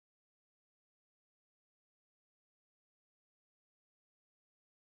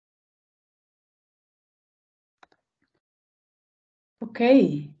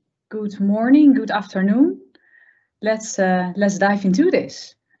Okay, good morning, good afternoon. Let's dive into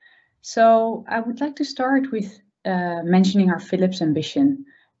this. So I would like to start with mentioning our Philips ambition.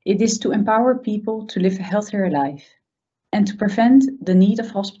 It is to empower people to live a healthier life and to prevent the need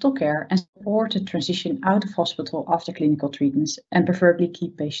of hospital care and support the transition out of hospital after clinical treatments and preferably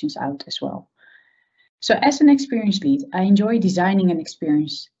keep patients out as well. So as an experience lead, I enjoy designing an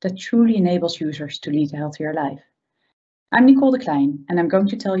experience that truly enables users to lead a healthier life. I'm Nicole de Klein, and I'm going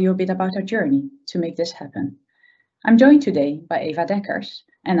to tell you a bit about our journey to make this happen. I'm joined today by Eva Dekkers,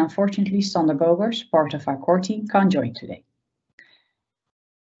 and unfortunately Sander Bogers, part of our core team, can't join today.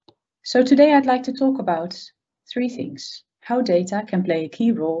 So today I'd like to talk about three things: how data can play a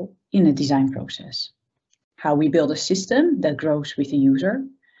key role in the design process, how we build a system that grows with the user,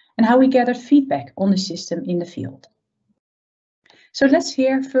 and how we gather feedback on the system in the field. So let's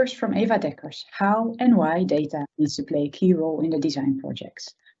hear first from Eva Dekkers how and why data needs to play a key role in the design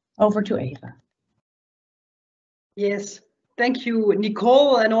projects. Over to Eva. Yes, thank you,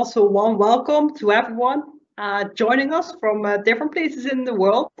 Nicole, and also warm welcome to everyone joining us from different places in the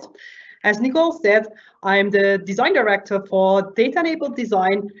world. As Nicole said, I'm the design director for data-enabled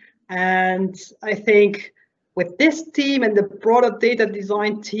design, and I think with this team and the broader data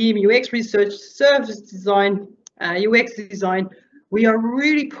design team, UX research, service design, UX design, we are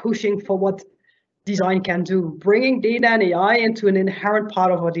really pushing for what design can do, bringing data and AI into an inherent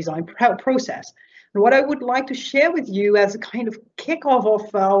part of our design process. And what I would like to share with you as a kind of kickoff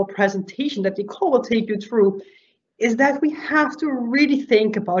of our presentation that Nicole will take you through is that we have to really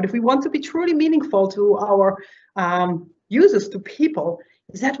think about, if we want to be truly meaningful to our users, to people,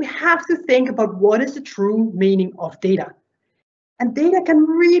 is that we have to think about what is the true meaning of data. And data can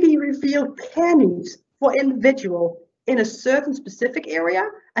really reveal care needs for individual in a certain specific area,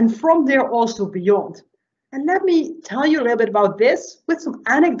 and from there also beyond. And let me tell you a little bit about this with some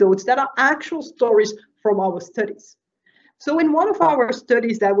anecdotes that are actual stories from our studies. So in one of our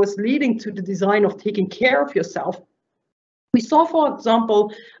studies that was leading to the design of taking care of yourself, we saw, for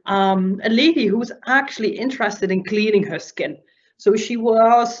example, a lady who was actually interested in cleaning her skin. So she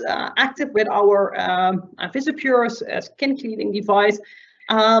was active with our Visipure skin cleaning device.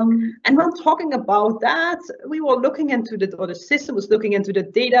 And when talking about that, we were looking into the system was looking into the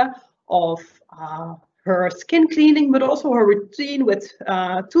data of her skin cleaning, but also her routine with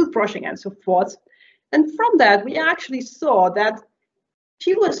toothbrushing and so forth. And from that, we actually saw that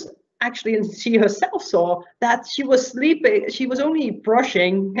she was actually, and she herself saw that she was sleeping. She was only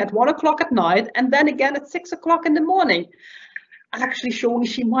brushing at 1 o'clock at night and then again at 6 o'clock in the morning, actually showing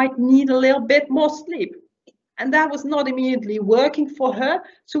she might need a little bit more sleep. And that was not immediately working for her.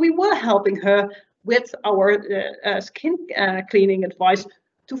 So we were helping her with our skin cleaning advice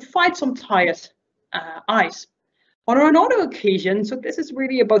to fight some tired eyes. On another occasion, so this is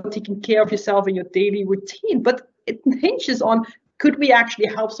really about taking care of yourself in your daily routine, but it hinges on, could we actually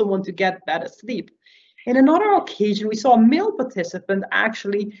help someone to get better sleep? In another occasion, we saw a male participant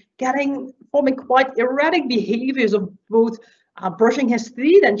actually forming quite erratic behaviors of both brushing his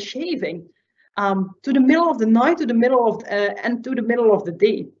teeth and shaving. To the middle of the night, to the middle of the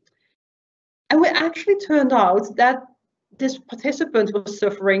day. And it actually turned out that this participant was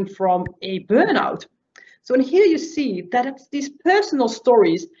suffering from a burnout. So in here you see that it's these personal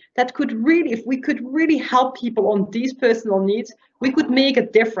stories that could really, if we could really help people on these personal needs, we could make a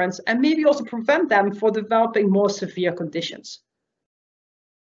difference and maybe also prevent them from developing more severe conditions.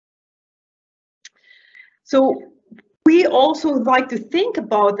 So we also like to think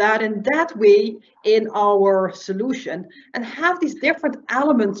about that in that way in our solution and have these different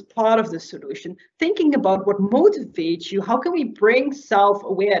elements part of the solution, thinking about what motivates you. How can we bring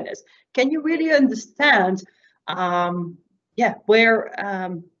self-awareness? Can you really understand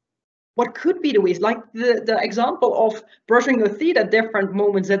what could be the ways, like the example of brushing your teeth at different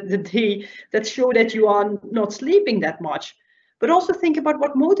moments of the day that show that you are not sleeping that much. But also think about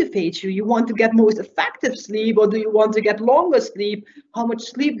what motivates you. You want to get most effective sleep, or do you want to get longer sleep? How much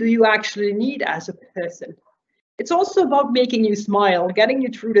sleep do you actually need as a person? It's also about making you smile, getting you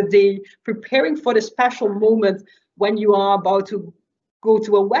through the day, preparing for the special moment when you are about to go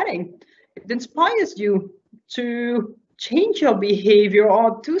to a wedding. It inspires you to change your behavior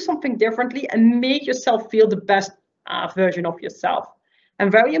or do something differently and make yourself feel the best version of yourself.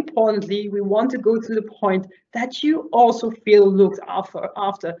 And very importantly, we want to go to the point that you also feel looked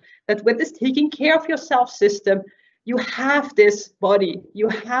after, that with this taking care of yourself system, you have this body, you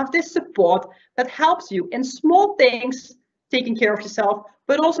have this support that helps you in small things, taking care of yourself,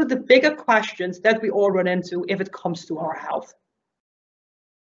 but also the bigger questions that we all run into if it comes to our health.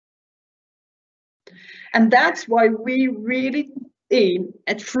 And that's why we really aim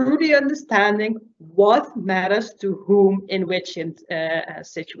at truly understanding what matters to whom in which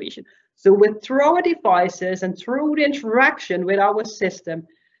situation. So through our devices and through the interaction with our system,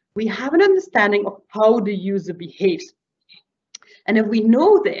 we have an understanding of how the user behaves. And if we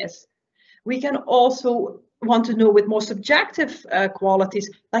know this, we can also want to know with more subjective qualities,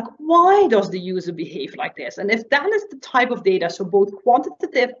 like why does the user behave like this? And if that is the type of data, so both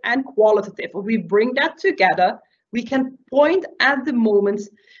quantitative and qualitative, if we bring that together, we can point at the moments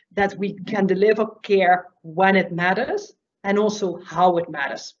that we can deliver care when it matters and also how it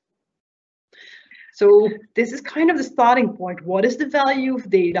matters. So this is kind of the starting point. What is the value of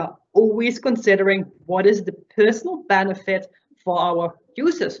data? Always considering what is the personal benefit for our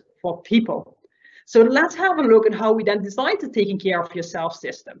users, for people. So let's have a look at how we then designed the taking care of yourself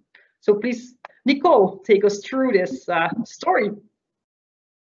system. So please, Nicole, take us through this story.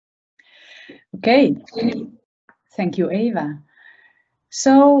 Okay, thank you, Eva.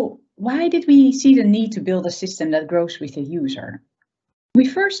 So why did we see the need to build a system that grows with the user? We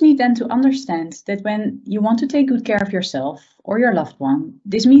first need then to understand that when you want to take good care of yourself or your loved one,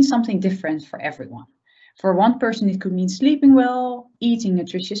 this means something different for everyone. For one person, it could mean sleeping well, eating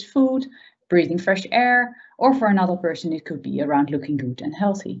nutritious food, breathing fresh air, or for another person, it could be around looking good and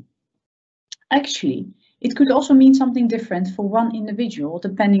healthy. Actually, it could also mean something different for one individual,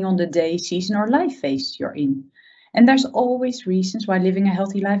 depending on the day, season, or life phase you're in. And there's always reasons why living a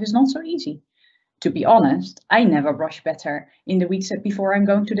healthy life is not so easy. To be honest, I never brush better in the weeks before I'm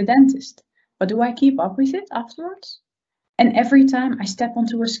going to the dentist. But do I keep up with it afterwards? And every time I step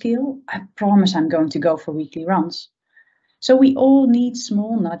onto a scale, I promise I'm going to go for weekly runs. So we all need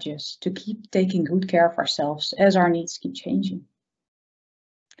small nudges to keep taking good care of ourselves as our needs keep changing.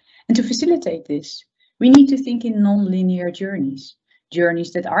 And to facilitate this, we need to think in non-linear journeys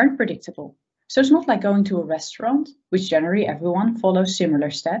that aren't predictable. So it's not like going to a restaurant, which generally everyone follows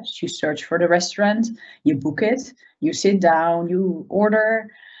similar steps. You search for the restaurant, you book it, you sit down, you order,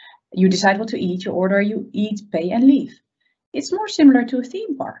 you decide what to eat, you order, you eat, pay and leave. It's more similar to a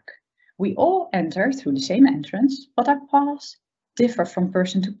theme park. We all enter through the same entrance, but our paths differ from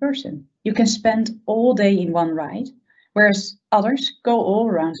person to person. You can spend all day in one ride, whereas others go all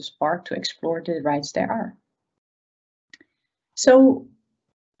around this park to explore the rides there are. So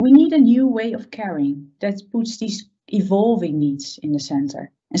we need a new way of caring that puts these evolving needs in the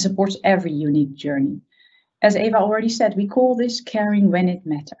center and supports every unique journey. As Eva already said, we call this caring when it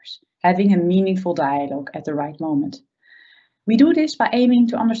matters, having a meaningful dialogue at the right moment. We do this by aiming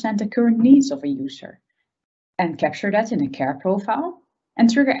to understand the current needs of a user and capture that in a care profile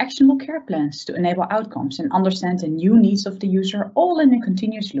and trigger actionable care plans to enable outcomes and understand the new needs of the user, all in a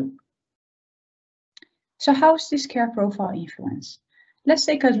continuous loop. So how is this care profile influenced? Let's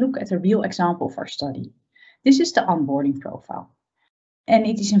take a look at a real example of our study. This is the onboarding profile, and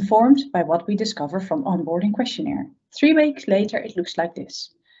it is informed by what we discover from onboarding questionnaire. 3 weeks later, it looks like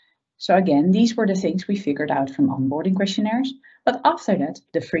this. So again, these were the things we figured out from onboarding questionnaires, but after that,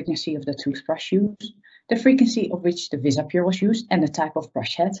 the frequency of the toothbrush used, the frequency of which the Visapure was used, and the type of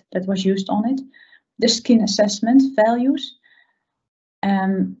brush head that was used on it, the skin assessment values.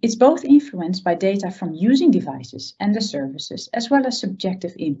 It's both influenced by data from using devices and the services, as well as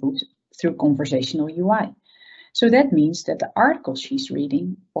subjective input through conversational UI. So that means that the articles she's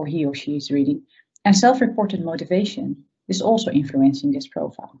reading, or he or she is reading, and self-reported motivation is also influencing this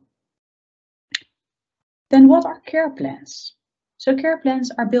profile. Then what are care plans? So care plans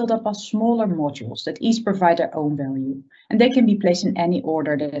are built up of smaller modules that each provide their own value, and they can be placed in any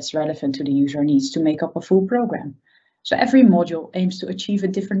order that is relevant to the user needs to make up a full program. So every module aims to achieve a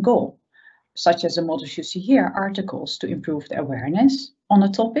different goal, such as the models you see here, articles to improve the awareness on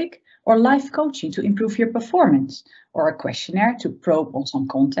a topic, or life coaching to improve your performance, or a questionnaire to probe on some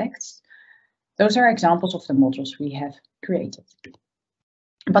context. Those are examples of the modules we have created.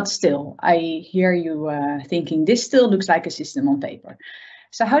 But still, I hear you thinking this still looks like a system on paper.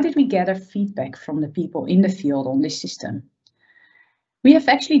 So how did we gather feedback from the people in the field on this system? We have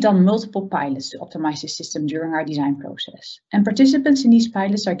actually done multiple pilots to optimize the system during our design process. And participants in these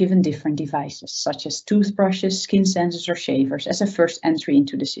pilots are given different devices, such as toothbrushes, skin sensors, or shavers as a first entry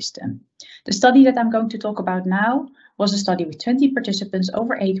into the system. The study that I'm going to talk about now was a study with 20 participants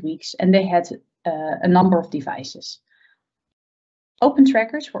over 8 weeks, and they had a number of devices. Open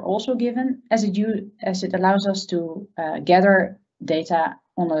trackers were also given as it allows us to gather data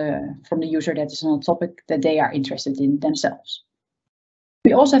from the user that is on a topic that they are interested in themselves.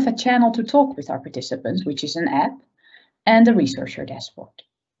 We also have a channel to talk with our participants, which is an app, and a researcher dashboard.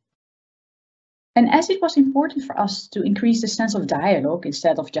 And as it was important for us to increase the sense of dialogue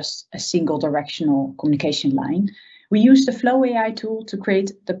instead of just a single directional communication line, We used the Flow AI tool to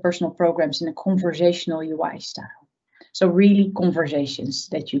create the personal programs in a conversational UI style. So really conversations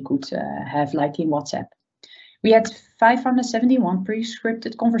that you could have like in WhatsApp. We had 571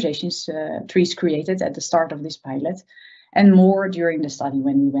 pre-scripted conversations trees created at the start of this pilot, and more during the study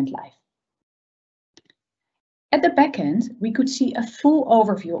when we went live. At the back end, we could see a full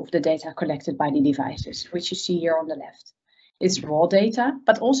overview of the data collected by the devices, which you see here on the left. It's raw data,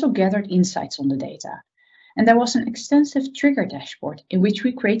 but also gathered insights on the data. And there was an extensive trigger dashboard in which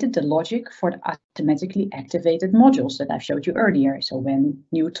we created the logic for the automatically activated modules that I showed you earlier, so when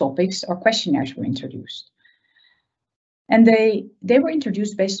new topics or questionnaires were introduced. And they were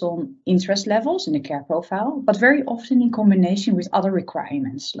introduced based on interest levels in the care profile, but very often in combination with other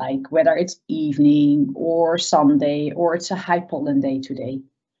requirements, like whether it's evening or Sunday, or it's a high pollen day today.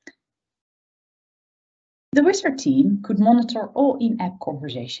 The Wizard team could monitor all in-app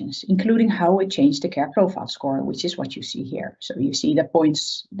conversations, including how it changed the care profile score, which is what you see here. So you see the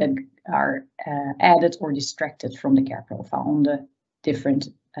points that are added or distracted from the care profile on the different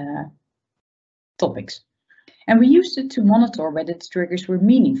topics. And we used it to monitor whether the triggers were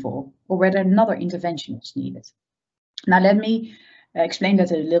meaningful or whether another intervention was needed. Now let me explain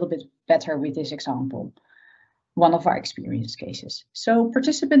that a little bit better with this example, one of our experience cases. So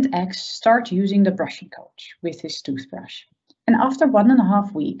participant X starts using the brushing coach with his toothbrush. And after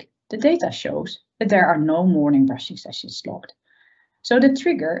 1.5 weeks, the data shows that there are no morning brushing sessions logged. So the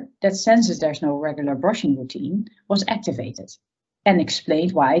trigger that senses there's no regular brushing routine was activated and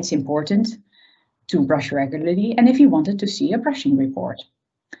explained why it's important to brush regularly and if he wanted to see a brushing report.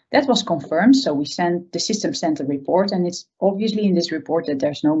 That was confirmed, so the system sent a report, and it's obviously in this report that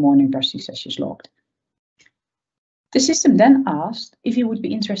there's no morning brushing sessions logged. The system then asked if he would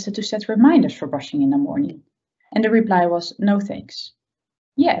be interested to set reminders for brushing in the morning, and the reply was no thanks.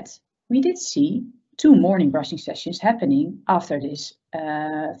 Yet, we did see 2 morning brushing sessions happening after this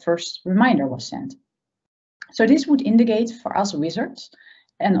first reminder was sent. So this would indicate for us wizards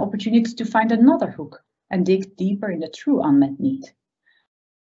an opportunity to find another hook and dig deeper in the true unmet need.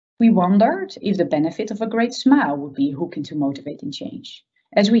 We wondered if the benefit of a great smile would be a hook into motivating change.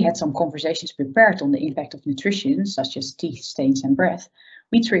 As we had some conversations prepared on the impact of nutrition, such as teeth stains and breath,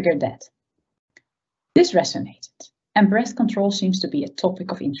 we triggered that. This resonated, and breath control seems to be a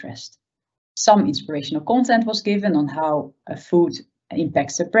topic of interest. Some inspirational content was given on how food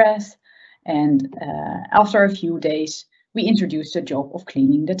impacts the breath, and after a few days, we introduced the job of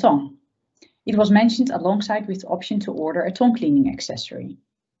cleaning the tongue. It was mentioned alongside with the option to order a tongue cleaning accessory.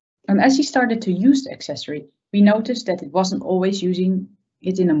 And as he started to use the accessory, we noticed that it wasn't always using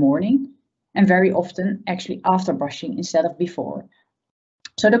it in the morning, and very often actually after brushing instead of before.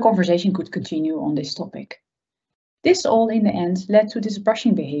 So the conversation could continue on this topic. This all in the end led to this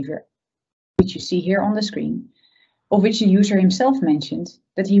brushing behavior, which you see here on the screen, of which the user himself mentioned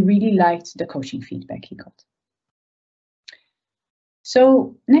that he really liked the coaching feedback he got.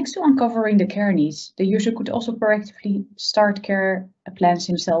 So next to uncovering the care needs, the user could also proactively start care plans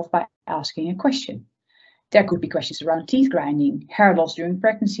himself by asking a question. There could be questions around teeth grinding, hair loss during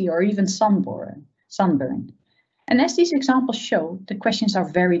pregnancy, or even sunburn. And as these examples show, the questions are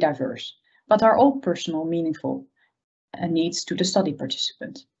very diverse, but are all personal, meaningful needs to the study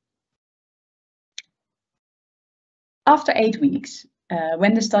participant. After 8 weeks,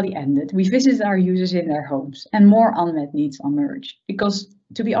 when the study ended, we visited our users in their homes, and more unmet needs emerged. Because,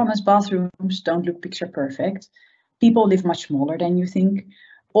 to be honest, bathrooms don't look picture perfect. People live much smaller than you think,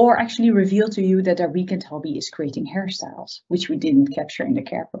 or actually reveal to you that their weekend hobby is creating hairstyles, which we didn't capture in the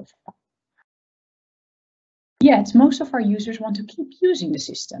care profile. Yet, most of our users want to keep using the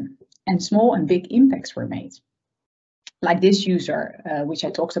system, and small and big impacts were made. Like this user, which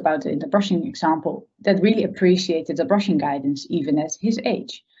I talked about in the brushing example, that really appreciated the brushing guidance even at his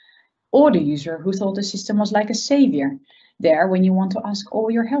age. Or the user who thought the system was like a savior there when you want to ask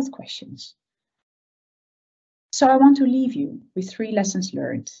all your health questions. So I want to leave you with 3 lessons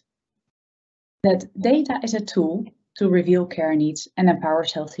learned. That data is a tool to reveal care needs and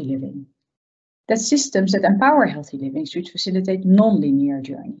empowers healthy living. That systems that empower healthy living should facilitate non-linear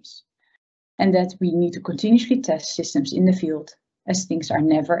journeys. And that we need to continuously test systems in the field, as things are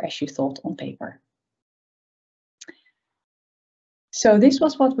never as you thought on paper. So this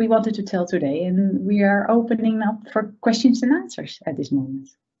was what we wanted to tell today, and we are opening up for questions and answers at this moment.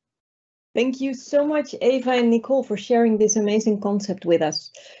 Thank you so much, Eva and Nicole, for sharing this amazing concept with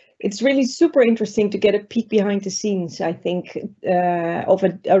us. It's really super interesting to get a peek behind the scenes, I think, of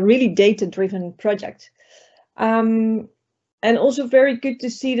a really data-driven project. And also very good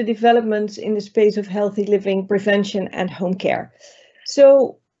to see the developments in the space of healthy living, prevention and home care.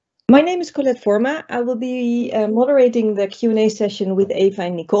 So My name is Colette Forma. I will be moderating the Q&A session with Eva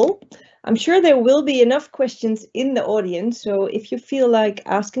and Nicole. I'm sure there will be enough questions in the audience, so if you feel like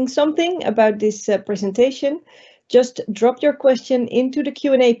asking something about this presentation, just drop your question into the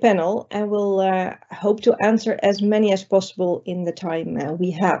Q&A panel and we'll hope to answer as many as possible in the time we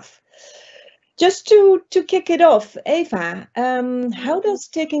have. Just to kick it off, Eva, how does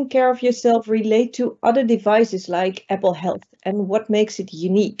taking care of yourself relate to other devices like Apple Health, and what makes it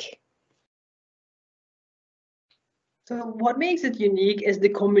unique? So what makes it unique is the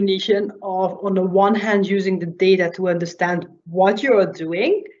combination of, on the one hand, using the data to understand what you are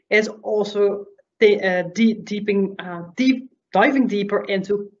doing, is also diving deeper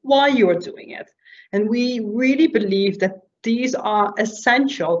into why you are doing it. And we really believe that these are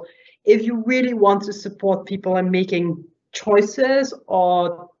essential if you really want to support people in making choices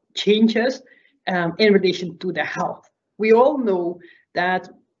or changes in relation to their health. We all know that,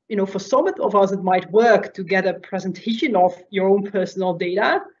 you know, for some of us, it might work to get a presentation of your own personal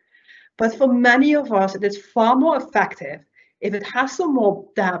data, but for many of us, it is far more effective if it has some more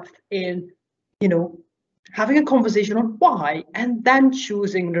depth in, you know, having a conversation on why and then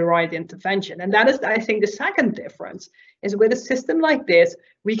choosing the right intervention. And that is, I think, the second difference is with a system like this,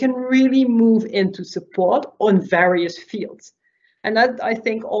 we can really move into support on various fields. And that, I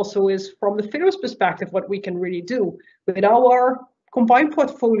think, also is from the Philips perspective, what we can really do with our combined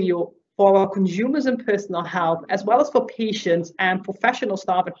portfolio for our consumers and personal health, as well as for patients and professional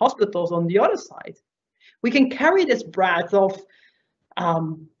staff in hospitals on the other side. We can carry this breadth of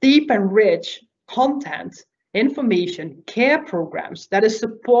deep and rich content, information, care programs that is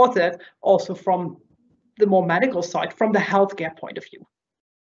supported also from the more medical side, from the healthcare point of view.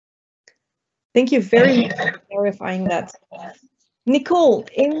 Thank you very much for clarifying that. Nicole,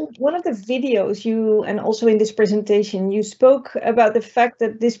 in one of the videos you, and also in this presentation, you spoke about the fact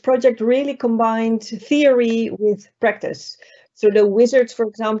that this project really combined theory with practice. So the wizards, for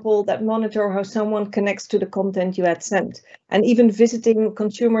example, that monitor how someone connects to the content you had sent, and even visiting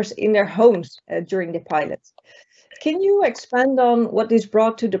consumers in their homes during the pilot. Can you expand on what this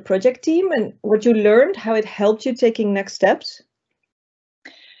brought to the project team and what you learned, how it helped you taking next steps?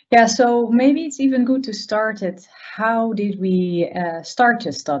 Yeah, so maybe it's even good to start at how did we start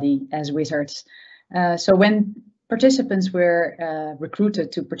the study as wizards? So when participants were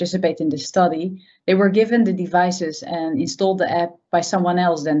recruited to participate in the study, they were given the devices and installed the app by someone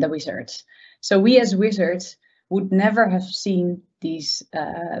else than the wizards. So we as wizards would never have seen these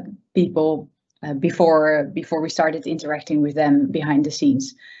people before we started interacting with them behind the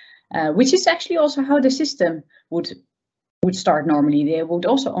scenes, which is actually also how the system would start normally. They would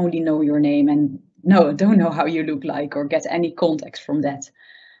also only know your name and don't know how you look like or get any context from that.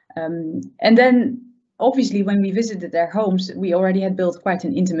 And then obviously when we visited their homes, we already had built quite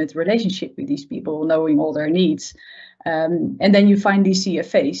an intimate relationship with these people, knowing all their needs. And then you finally see a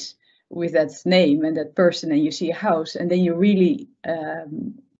face with that name and that person, and you see a house, and then you really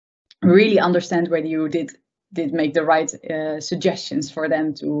understand whether you did make the right suggestions for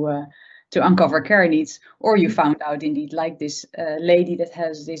them to uncover care needs, or you found out indeed, like this lady that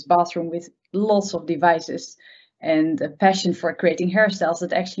has this bathroom with lots of devices and a passion for creating hairstyles,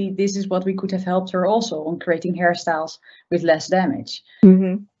 that actually this is what we could have helped her also on creating hairstyles with less damage,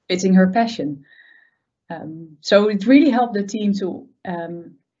 fitting her passion. So it really helped the team to,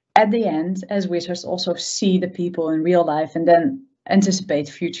 at the end, as wizards, also see the people in real life and then anticipate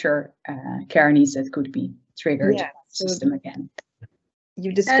future care needs that could be triggered in the system again.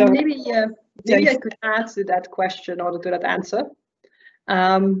 You discovered. And maybe I could add to that question or to that answer.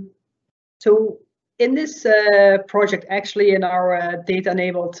 So in this project, actually in our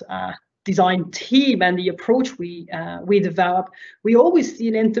data-enabled design team and the approach we develop, we always see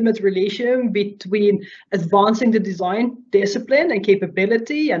an intimate relation between advancing the design discipline and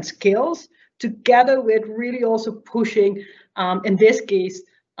capability and skills, together with really also pushing, in this case,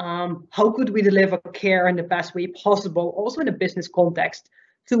 how could we deliver care in the best way possible, also in a business context,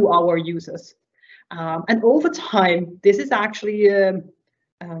 to our users. And over time, this is actually a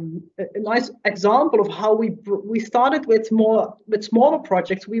nice example of how we started with smaller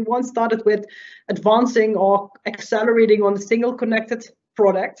projects. We once started with advancing or accelerating on a single connected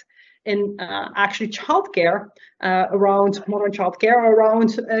product in actually childcare, around modern childcare,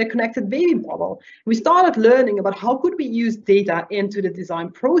 around a connected baby model. We started learning about how could we use data into the design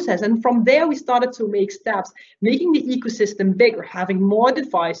process. And from there, we started to make steps, making the ecosystem bigger, having more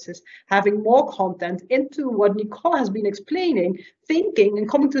devices, having more content, into what Nicole has been explaining, thinking and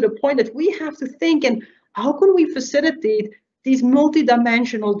coming to the point that we have to think in how can we facilitate these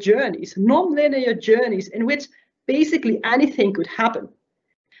multidimensional journeys, non-linear journeys in which basically anything could happen.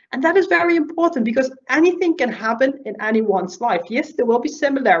 And that is very important because anything can happen in anyone's life. Yes, there will be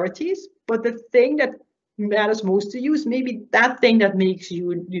similarities, but the thing that matters most to you is maybe that thing that makes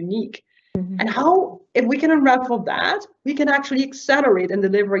you unique. And how, if we can unravel that, we can actually accelerate in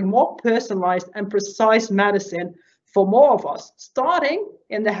delivering more personalized and precise medicine for more of us, starting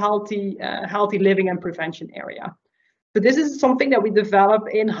in the healthy living and prevention area. So this is something that we develop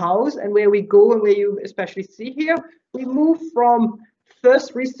in-house, and where we go and where you especially see here, we move from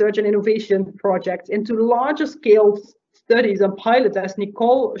first research and innovation projects into larger scale studies and pilots, as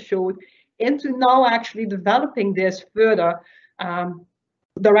Nicole showed, into now actually developing this further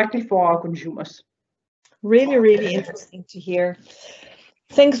directly for our consumers. Really, really interesting to hear.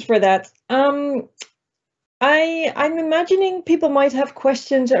 Thanks for that. I'm imagining people might have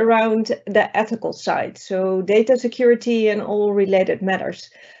questions around the ethical side, so data security and all related matters.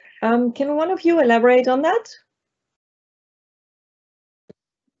 Can one of you elaborate on that?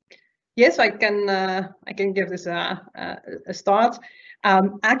 Yes, I can give this a start.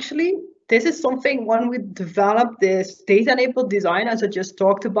 Actually, this is something when we develop this data-enabled design, as I just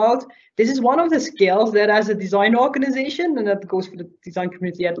talked about. This is one of the skills that, as a design organization, and that goes for the design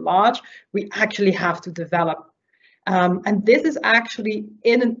community at large, we actually have to develop. And this is actually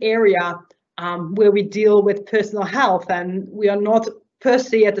in an area where we deal with personal health, and we are not per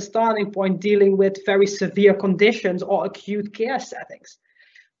se at the starting point dealing with very severe conditions or acute care settings.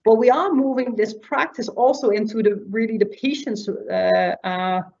 But we are moving this practice also into the patient's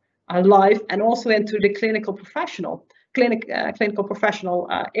life, and also into the clinical professional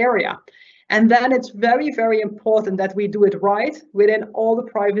area. And then it's very, very important that we do it right within all the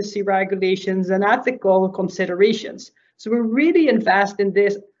privacy regulations and ethical considerations. So we really invest in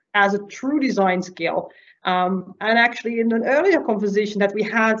this as a true design skill. And actually, in an earlier conversation that we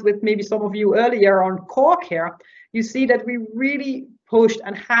had with maybe some of you earlier on core care, you see that we really pushed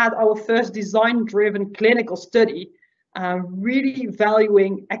and had our first design-driven clinical study, really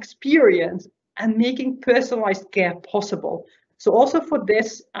valuing experience and making personalized care possible. So also for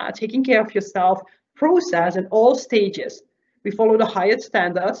this, taking care of yourself process in all stages, we follow the highest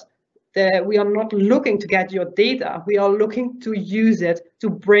standards. We are not looking to get your data, we are looking to use it to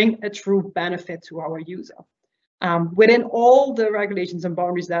bring a true benefit to our user. Within all the regulations and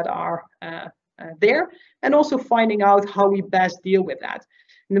boundaries that are there, and also finding out how we best deal with that.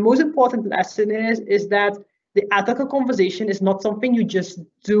 And the most important lesson is that the ethical conversation is not something you just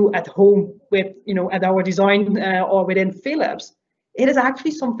do at home with, at our design or within Philips. It is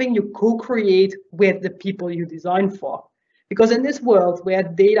actually something you co-create with the people you design for. Because in this world where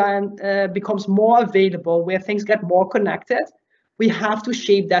data becomes more available, where things get more connected, we have to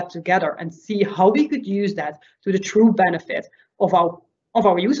shape that together and see how we could use that to the true benefit of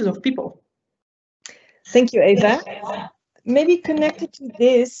our users, of people. Thank you, Eva. Maybe connected to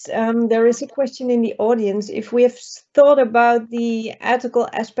this, there is a question in the audience if we have thought about the ethical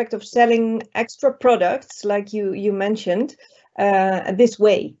aspect of selling extra products, like you mentioned, this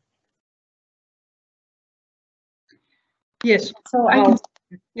way. Yes. So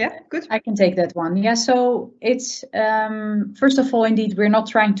I can take that one. Yeah. So it's first of all, indeed, we're not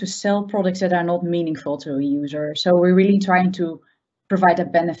trying to sell products that are not meaningful to a user. So we're really trying to provide a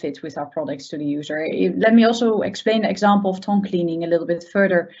benefit with our products to the user. Let me also explain the example of tongue cleaning a little bit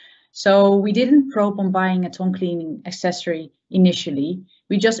further. So we didn't probe on buying a tongue cleaning accessory initially.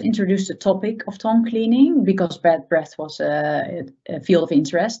 We just introduced the topic of tongue cleaning because bad breath was a field of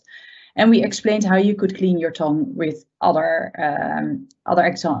interest. And we explained how you could clean your tongue with other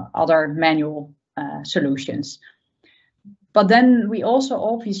manual solutions. But then we also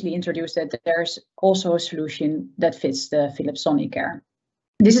obviously introduced that there's also a solution that fits the Philips Sonicare.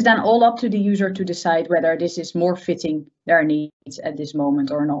 This is then all up to the user to decide whether this is more fitting their needs at this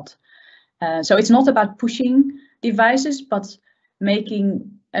moment or not. So it's not about pushing devices, but making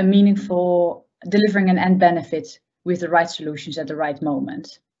a meaningful, delivering an end benefit with the right solutions at the right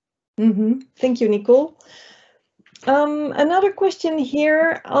moment. Mm-hmm. Thank you, Nicole. Another question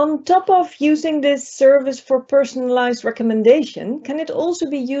here, on top of using this service for personalized recommendation, can it also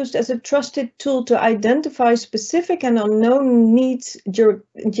be used as a trusted tool to identify specific and unknown needs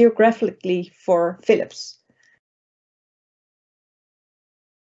geographically for Philips?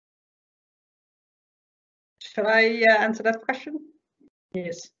 Shall I answer that question?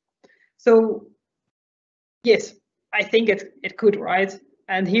 Yes. So, yes, I think it could, right?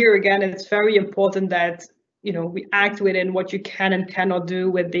 And here again, it's very important that we act within what you can and cannot do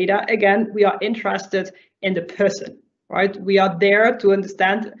with data. Again, we are interested in the person, right? We are there to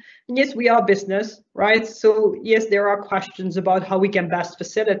understand. And yes, we are business, right? So yes, there are questions about how we can best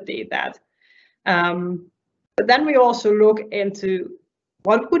facilitate that. But then we also look into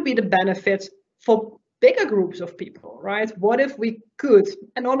What would be the benefits for bigger groups of people, right? What if we could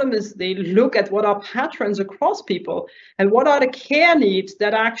anonymously look at what are patterns across people and what are the care needs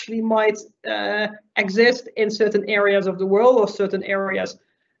that actually might exist in certain areas of the world or certain areas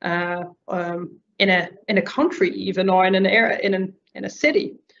in a country even, or in an area in a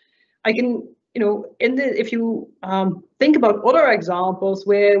city. I can, if you think about other examples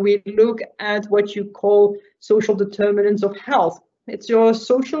where we look at what you call social determinants of health, it's your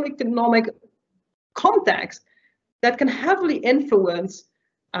social economic context that can heavily influence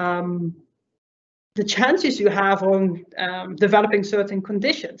the chances you have on developing certain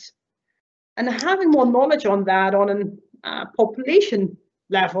conditions. And having more knowledge on that on a population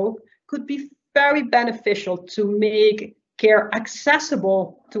level could be very beneficial to make care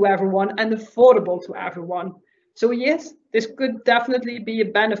accessible to everyone and affordable to everyone. So yes, this could definitely be a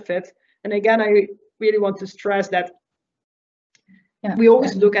benefit. And again, I really want to stress that we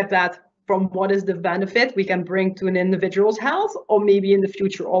always look at that from what is the benefit we can bring to an individual's health, or maybe in the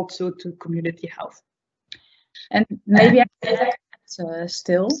future also to community health. And maybe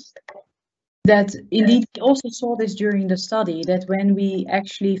still, that indeed we also saw this during the study, that when we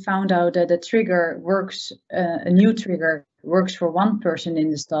actually found out that a trigger works, a new trigger works for one person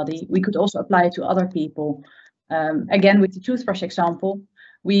in the study, we could also apply it to other people. Again, with the toothbrush example,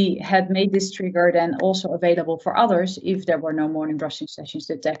 we had made this trigger then also available for others if there were no morning brushing sessions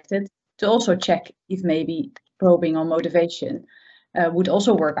detected, to also check if maybe probing on motivation would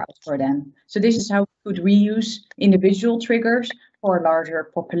also work out for them. So this is how we could reuse individual triggers for a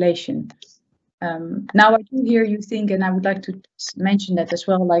larger population. Now I do hear you think, and I would like to mention that as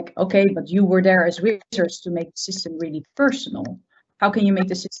well, like, okay, but you were there as wizards to make the system really personal. How can you make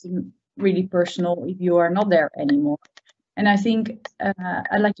the system really personal if you are not there anymore? And I think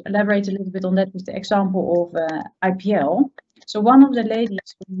I'd like to elaborate a little bit on that with the example of IPL. So one of the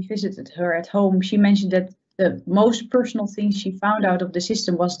ladies, when we visited her at home, she mentioned that the most personal thing she found out of the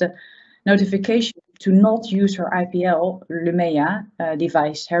system was the notification to not use her IPL Lumea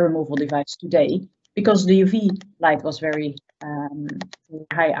device, hair removal device today, because the UV light was very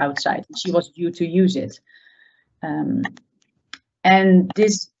high outside. She was due to use it. And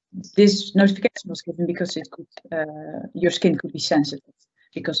this notification was given because it could, your skin could be sensitive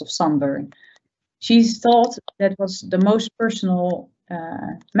because of sunburn. She thought that was the most personal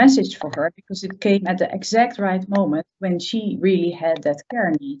message for her, because it came at the exact right moment when she really had that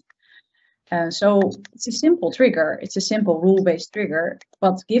care need. So it's a simple trigger, it's a simple rule-based trigger,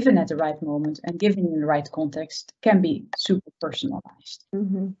 but given at the right moment and given in the right context, can be super personalized.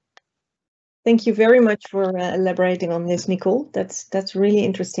 Mm-hmm. Thank you very much for elaborating on this, Nicole. That's really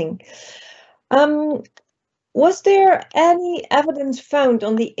interesting. Was there any evidence found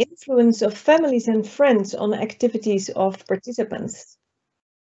on the influence of families and friends on activities of participants?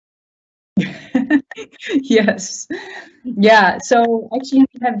 Yes. Yeah. So actually,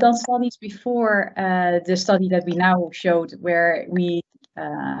 we have done studies before the study that we now showed, where we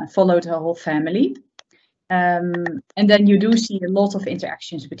followed her whole family. And then you do see a lot of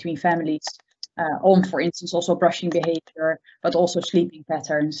interactions between families on, for instance, also brushing behavior, but also sleeping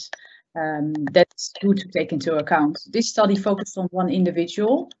patterns. That's good to take into account. This study focused on one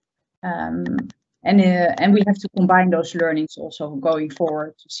individual. And we have to combine those learnings also going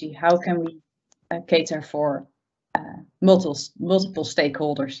forward to see how can we cater for multiple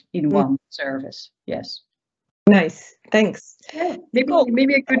stakeholders in one service. Yes. Nice, thanks. Yeah,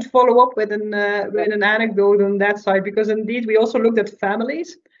 maybe I could follow up with an anecdote on that side, because indeed we also looked at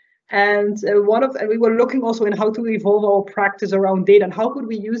families, and we were looking also in how to evolve our practice around data and how could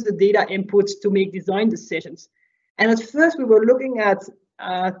we use the data inputs to make design decisions. And at first we were looking at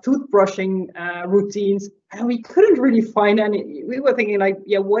toothbrushing routines, and we couldn't really find any. We were thinking like,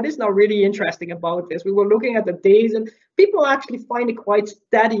 yeah, what is now really interesting about this? We were looking at the days, and people actually find it quite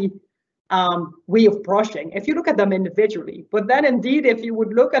steady way of brushing if you look at them individually. But then indeed, if you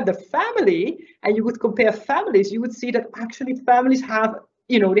would look at the family and you would compare families, you would see that actually families have,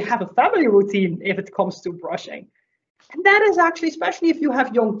 they have a family routine if it comes to brushing. And that is actually, especially if you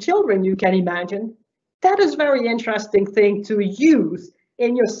have young children, you can imagine, that is a very interesting thing to use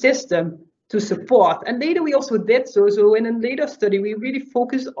in your system to support. And later we also did so. So in a later study, we really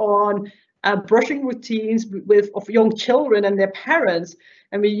focused on brushing routines of young children and their parents.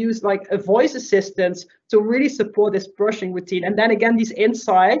 And we used like a voice assistants to really support this brushing routine. And then again, these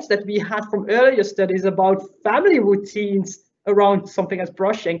insights that we had from earlier studies about family routines around something as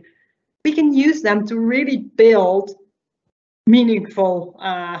brushing, we can use them to really build meaningful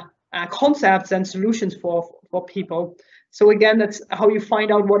concepts and solutions for people. So again, that's how you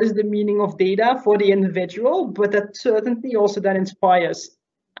find out what is the meaning of data for the individual, but that certainly also then inspires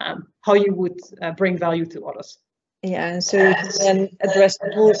how you would bring value to others. Yeah, and so you can then address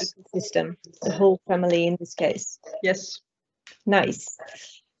the whole ecosystem, the whole family in this case. Yes. Nice.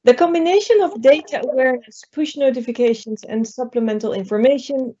 The combination of data awareness, push notifications, and supplemental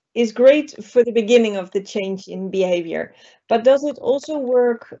information is great for the beginning of the change in behavior. But does it also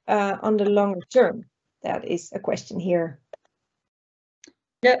work on the longer term? That is a question here.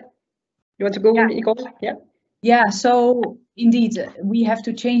 Yeah. You want to go, Nicole? Yeah. Yeah, so indeed, we have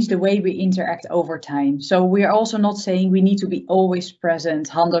to change the way we interact over time. So we are also not saying we need to be always present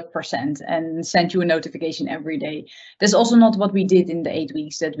 100% and send you a notification every day. That's also not what we did in the 8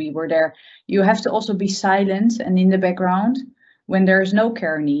 weeks that we were there. You have to also be silent and in the background when there is no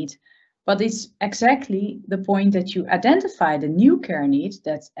care need. But it's exactly the point that you identify the new care need,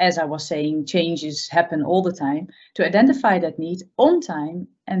 that, as I was saying, changes happen all the time, to identify that need on time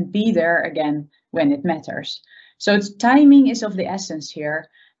and be there again when it matters. So it's timing is of the essence here.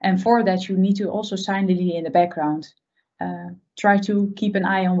 And for that, you need to also silently in the background try to keep an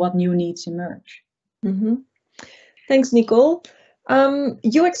eye on what new needs emerge. Mm-hmm. Thanks, Nicole.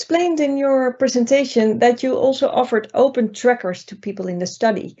 You explained in your presentation that you also offered open trackers to people in the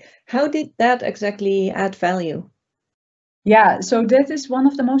study. How did that exactly add value? Yeah, so that is one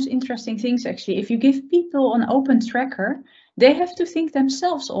of the most interesting things, actually. If you give people an open tracker, they have to think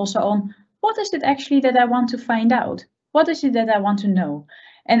themselves also on what is it actually that I want to find out? What is it that I want to know?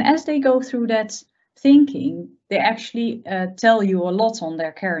 And as they go through that thinking, they actually tell you a lot on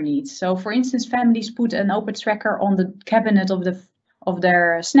their care needs. So for instance, families put an open tracker on the cabinet of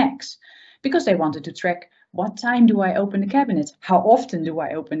their snacks because they wanted to track what time do I open the cabinet? How often do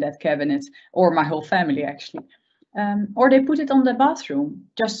I open that cabinet? Or my whole family actually. Or they put it on the bathroom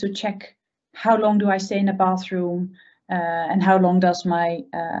just to check how long do I stay in the bathroom and how long does my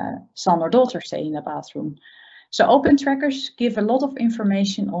son or daughter stay in the bathroom. So open trackers give a lot of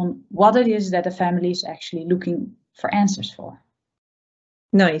information on what it is that a family is actually looking for answers for.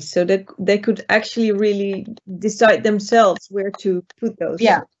 Nice. So that they could actually really decide themselves where to put those.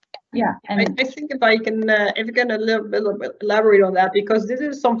 Yeah. Yeah, and I think if I can a little bit elaborate on that, because this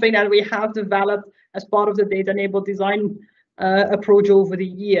is something that we have developed as part of the data-enabled design approach over the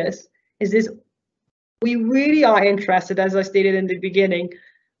years, is this we really are interested, as I stated in the beginning,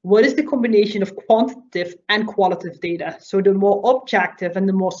 what is the combination of quantitative and qualitative data? So the more objective and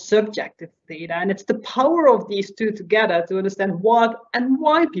the more subjective data, and it's the power of these two together to understand what and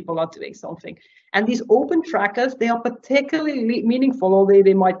why people are doing something. And these open trackers, they are particularly meaningful, although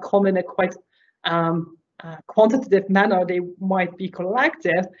they might come in a quite quantitative manner. They might be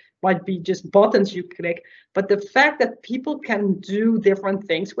collective, might be just buttons you click. But the fact that people can do different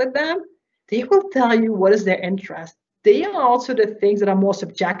things with them, they will tell you what is their interest. They are also the things that are more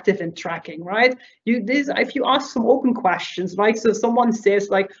subjective in tracking, right? If you ask some open questions, like so someone says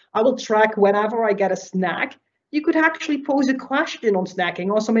like, I will track whenever I get a snack, you could actually pose a question on snacking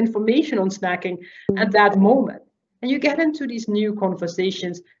or some information on snacking at that moment. And you get into these new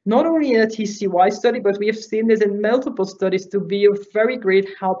conversations, not only in a TCY study, but we have seen this in multiple studies to be of very great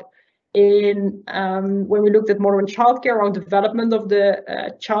help in when we looked at modern childcare around development of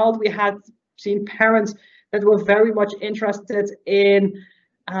the child. We had seen parents that were very much interested in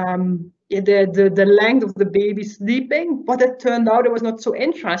the length of the baby sleeping, but it turned out it was not so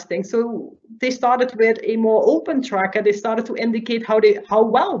interesting. So they started with a more open tracker. They started to indicate how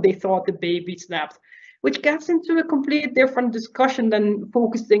well they thought the baby slept, which gets into a completely different discussion than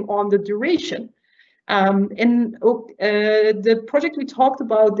focusing on the duration. In the project we talked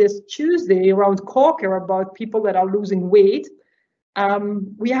about this Tuesday around core care, about people that are losing weight,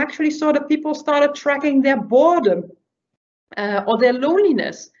 we actually saw that people started tracking their boredom or their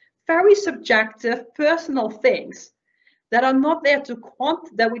loneliness, very subjective, personal things that are not there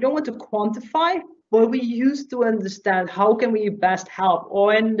that we don't want to quantify, but we use to understand how can we best help,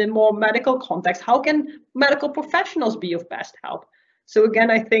 or in the more medical context, how can medical professionals be of best help? So again,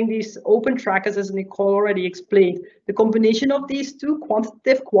 I think these open trackers, as Nicole already explained, the combination of these two,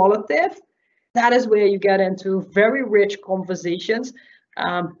 quantitative, qualitative, that is where you get into very rich conversations,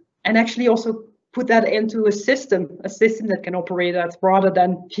 and actually also put that into a system that can operate that rather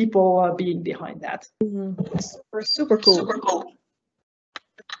than people being behind that. Mm-hmm. Super cool. Super cool.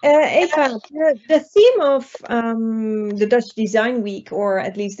 Eva, the theme of the Dutch Design Week, or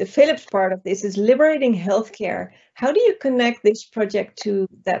at least the Philips part of this, is liberating healthcare. How do you connect this project to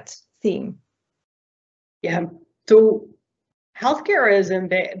that theme? Yeah, so healthcare is in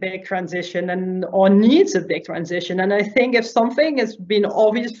big transition or needs a big transition. And I think if something has been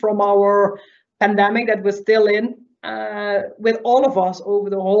obvious from our pandemic that we're still in, with all of us over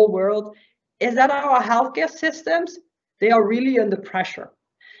the whole world is that our healthcare systems, they are really under pressure.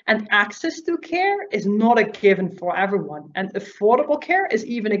 And access to care is not a given for everyone. And affordable care is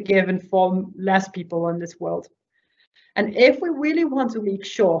even a given for less people in this world. And if we really want to make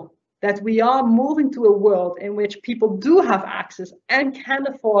sure that we are moving to a world in which people do have access and can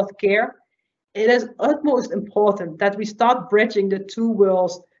afford care, it is utmost important that we start bridging the two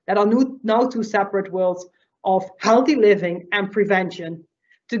worlds that are now two separate worlds of healthy living and prevention,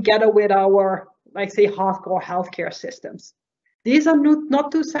 together with our, like say, hardcore healthcare systems. These are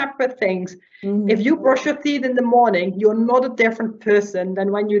not two separate things. Mm-hmm. If you brush your teeth in the morning, you're not a different person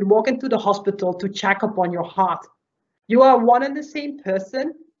than when you walk into the hospital to check up on your heart. You are one and the same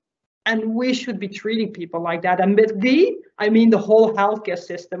person, and we should be treating people like that. And with we, I mean the whole healthcare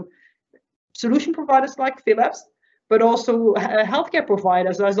system. Solution providers like Philips, but also healthcare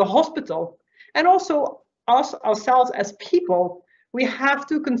providers as a hospital, and also us ourselves as people. We have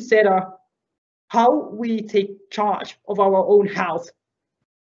to consider how we take charge of our own health.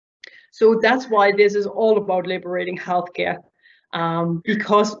 So that's why this is all about liberating healthcare,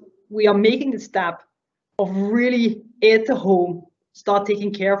 because we are making the step of really at the home, start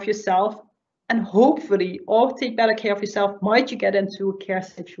taking care of yourself, and hopefully, or take better care of yourself, might you get into a care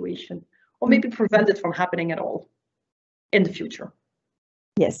situation, or maybe prevent it from happening at all in the future.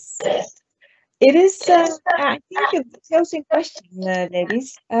 Yes. It is, I think, a closing question,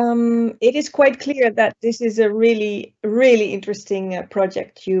 ladies. It is quite clear that this is a really, really interesting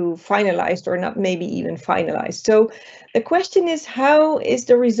project you finalized, or not maybe even finalized. So the question is, how is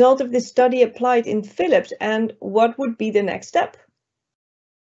the result of this study applied in Philips, and what would be the next step?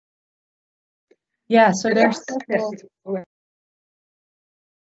 Yeah, so there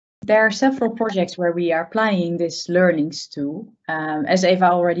are several projects where we are applying these learnings to. As Eva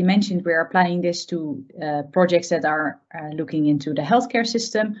already mentioned, we're applying this to projects that are looking into the healthcare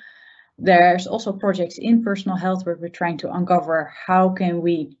system. There's also projects in personal health where we're trying to uncover how can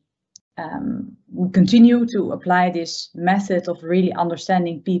we continue to apply this method of really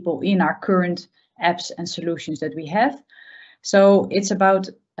understanding people in our current apps and solutions that we have. So it's about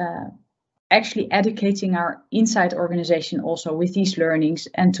actually educating our inside organization also with these learnings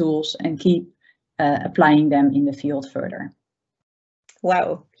and tools, and keep applying them in the field further.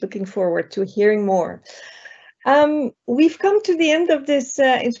 Wow, looking forward to hearing more. We've come to the end of this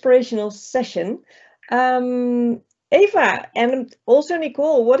inspirational session. Eva and also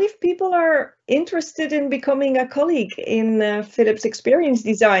Nicole, what if people are interested in becoming a colleague in Philips Experience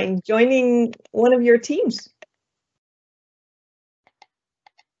Design, joining one of your teams?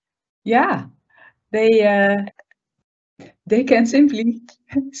 Yeah, they can simply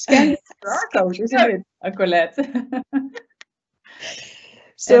scan the QR code, isn't it, Colette?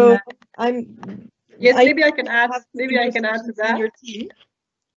 So yes, maybe I can add to that. Your team.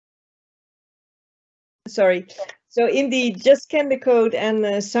 Sorry. So indeed, just scan the code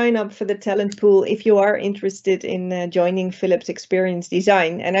and sign up for the talent pool if you are interested in joining Philips Experience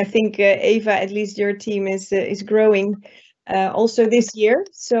Design. And I think Eva, at least your team is growing also this year.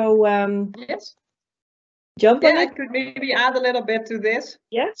 So yes, jump on it. I could maybe add a little bit to this.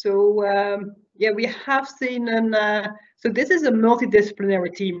 Yeah. So yeah, we have seen so this is a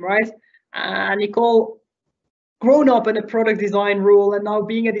multidisciplinary team, right? Nicole, grown up in a product design role and now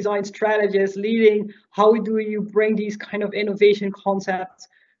being a design strategist, leading how do you bring these kind of innovation concepts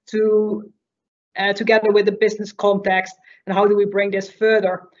to together with the business context, and how do we bring this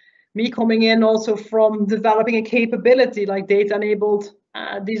further? Me coming in also from developing a capability like data-enabled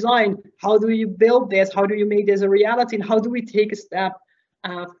design. How do you build this? How do you make this a reality? And how do we take a step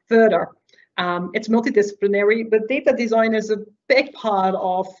further? It's multidisciplinary, but data design is a big part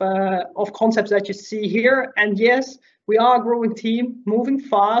of concepts that you see here. And yes, we are a growing team, moving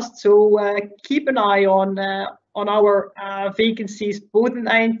fast. So keep an eye on our vacancies, both in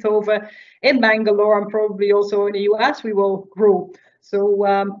Eindhoven, in Bangalore, and probably also in the US. We will grow.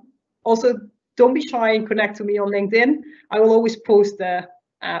 So also don't be shy and connect to me on LinkedIn. I will always post the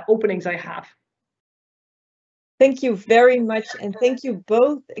openings I have. Thank you very much. And thank you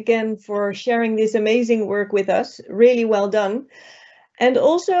both again for sharing this amazing work with us. Really well done. And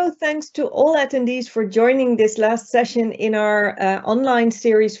also thanks to all attendees for joining this last session in our online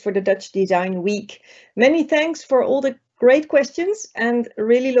series for the Dutch Design Week. Many thanks for all the great questions, and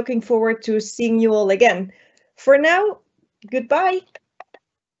really looking forward to seeing you all again. For now, goodbye.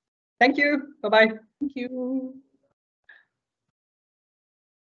 Thank you. Bye-bye. Thank you.